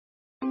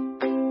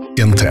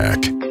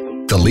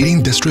Intech, the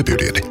leading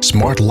distributed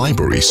smart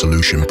library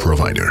solution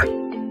provider.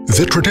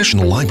 The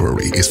traditional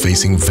library is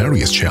facing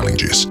various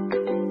challenges,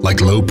 like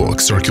low book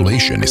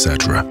circulation,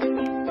 etc.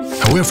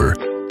 However,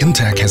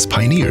 Intech has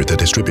pioneered the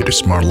distributed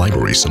smart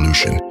library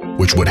solution,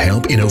 which would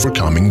help in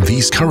overcoming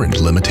these current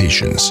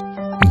limitations.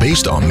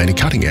 Based on many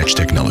cutting-edge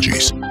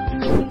technologies,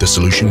 the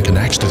solution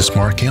connects to the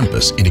Smart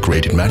Campus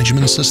Integrated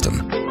Management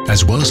System,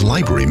 as well as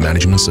Library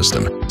Management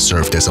System,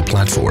 served as a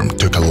platform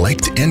to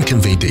collect and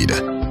convey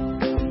data.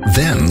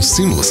 Then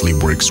seamlessly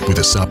works with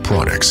the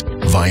sub-products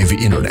via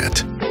the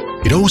Internet.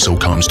 It also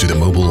comes to the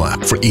mobile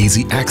app for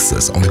easy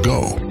access on the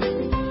go.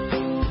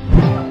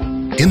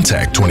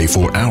 Intech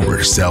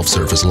 24-hour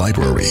self-service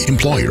library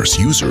employs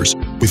users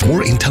with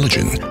more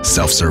intelligent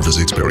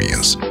self-service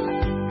experience.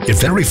 It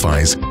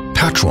verifies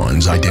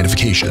patron's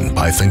identification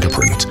by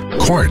fingerprint,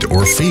 card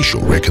or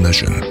facial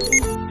recognition.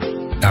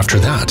 After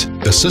that,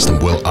 the system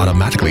will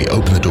automatically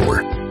open the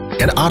door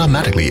and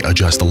automatically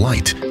adjust the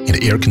light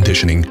and air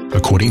conditioning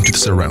according to the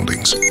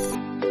surroundings.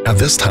 At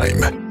this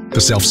time,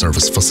 the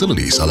self-service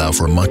facilities allow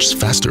for a much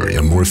faster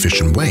and more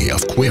efficient way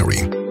of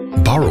querying,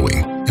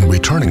 borrowing, and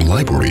returning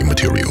library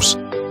materials.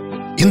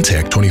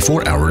 Intech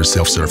 24-hour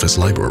self-service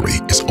library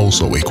is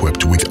also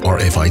equipped with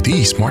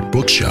RFID smart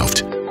bookshelf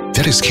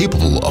that is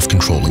capable of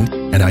controlling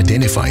and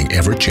identifying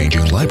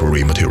ever-changing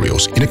library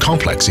materials in a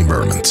complex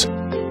environment.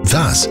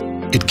 Thus,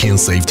 it can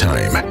save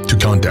time to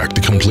conduct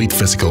the complete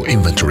physical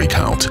inventory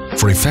count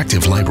for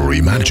effective library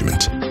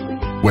management.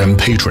 When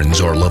patrons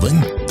are leaving,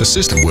 the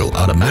system will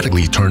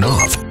automatically turn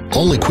off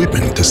all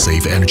equipment to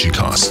save energy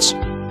costs.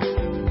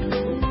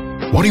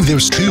 What if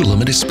there's too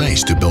limited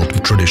space to build a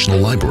traditional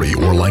library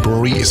or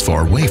library is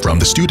far away from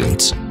the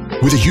students?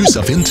 With the use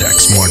of Intech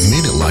Smart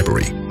Mini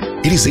Library,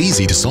 it is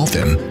easy to solve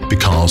them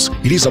because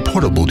it is a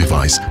portable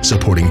device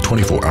supporting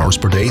 24 hours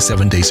per day,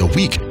 7 days a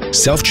week,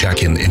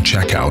 self-check-in and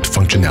check-out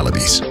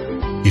functionalities.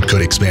 It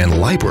could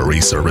expand library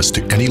service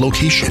to any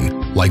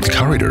location, like the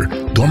corridor,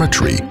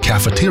 dormitory,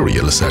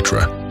 cafeteria,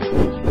 etc.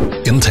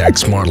 Intech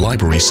Smart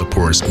Library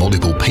supports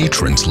multiple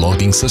patrons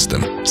logging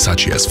systems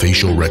such as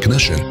facial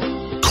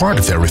recognition, card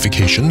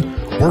verification,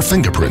 or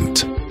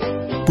fingerprint.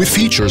 With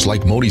features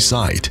like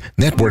multi-site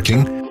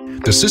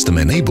networking, the system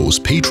enables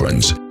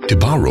patrons to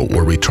borrow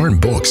or return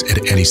books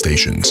at any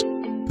stations.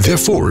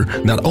 Therefore,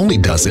 not only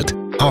does it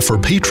offer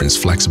patrons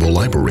flexible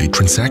library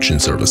transaction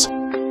service,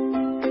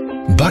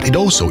 but it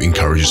also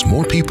encourages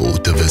more people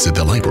to visit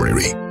the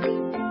library.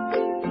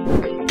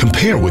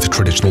 Compared with a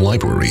traditional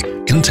library,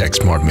 Intech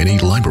Smart Mini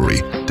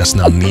Library does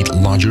not need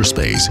larger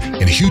space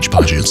and huge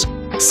budgets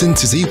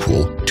since it's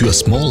equal to a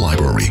small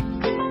library.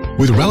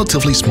 With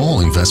relatively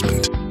small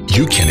investment,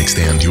 you can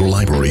extend your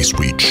library's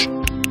reach.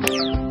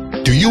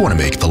 Do you want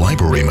to make the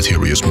library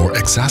materials more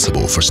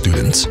accessible for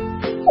students?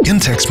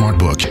 Intech Smart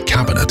Book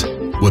Cabinet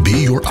will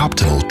be your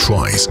optimal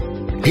choice.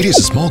 It is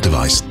a small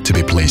device to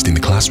be placed in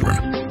the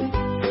classroom.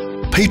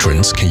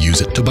 Patrons can use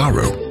it to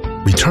borrow,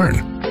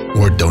 return,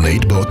 or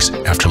donate books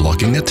after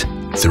logging it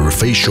through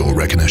facial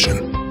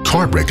recognition,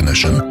 card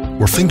recognition,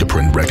 or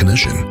fingerprint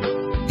recognition.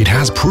 It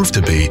has proved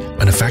to be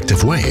an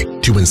effective way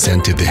to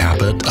incentive the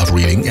habit of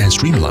reading and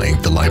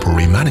streamline the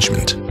library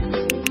management.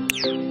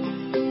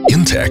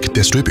 Intech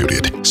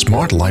Distributed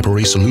Smart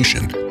Library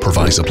Solution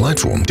provides a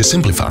platform to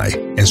simplify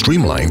and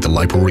streamline the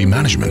library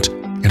management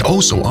and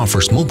also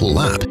offers mobile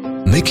app,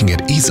 making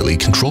it easily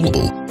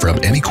controllable from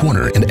any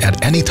corner and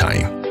at any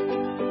time.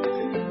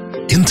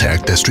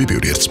 Intech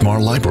Distributed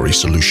Smart Library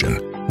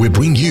Solution will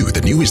bring you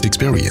the newest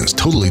experience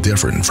totally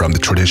different from the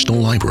traditional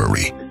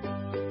library.